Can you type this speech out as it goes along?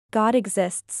God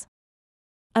exists.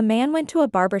 A man went to a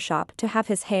barber shop to have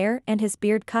his hair and his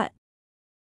beard cut.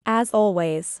 As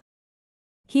always,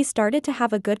 he started to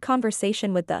have a good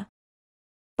conversation with the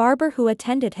barber who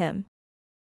attended him.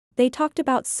 They talked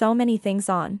about so many things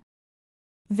on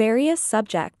various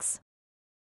subjects.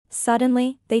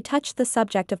 Suddenly, they touched the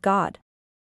subject of God.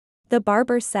 The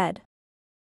barber said,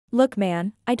 "Look,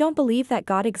 man, I don't believe that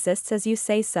God exists as you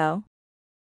say so."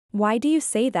 "Why do you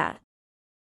say that?"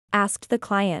 asked the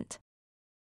client.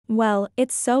 "Well,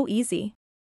 it's so easy.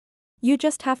 You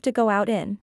just have to go out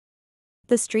in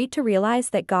the street to realize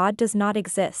that God does not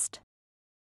exist."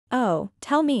 "Oh,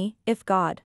 tell me, if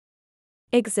God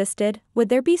existed, would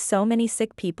there be so many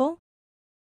sick people?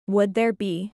 Would there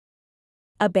be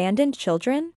abandoned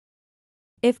children?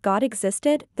 If God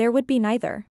existed, there would be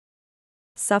neither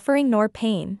suffering nor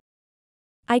pain.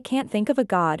 I can't think of a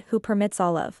God who permits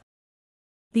all of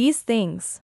these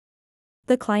things."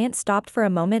 The client stopped for a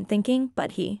moment thinking,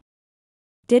 but he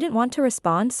didn't want to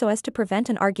respond so as to prevent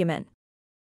an argument.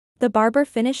 The barber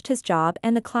finished his job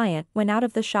and the client went out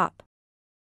of the shop.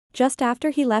 Just after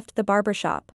he left the barber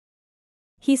shop,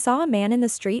 he saw a man in the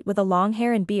street with a long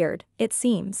hair and beard. It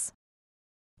seems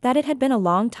that it had been a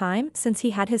long time since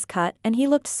he had his cut and he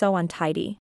looked so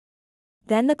untidy.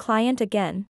 Then the client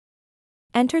again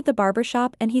entered the barber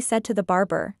shop and he said to the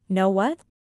barber, "Know what?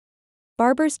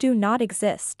 Barbers do not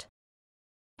exist."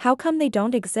 "How come they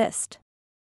don't exist?"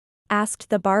 asked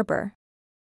the barber.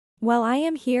 "Well, I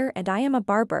am here and I am a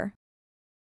barber."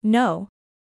 "No."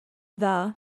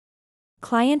 The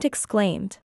client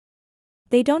exclaimed.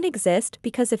 "They don't exist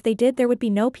because if they did there would be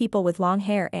no people with long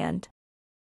hair and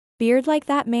beard like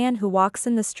that man who walks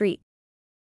in the street."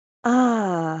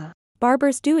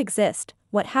 Barbers do exist,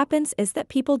 what happens is that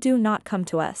people do not come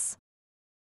to us."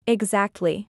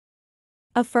 "Exactly,"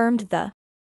 affirmed the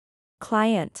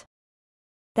client.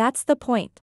 "That's the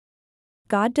point.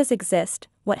 God does exist,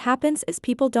 what happens is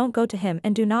people don't go to him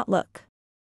and do not look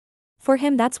for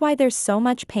him. That's why there's so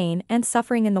much pain and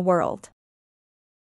suffering in the world."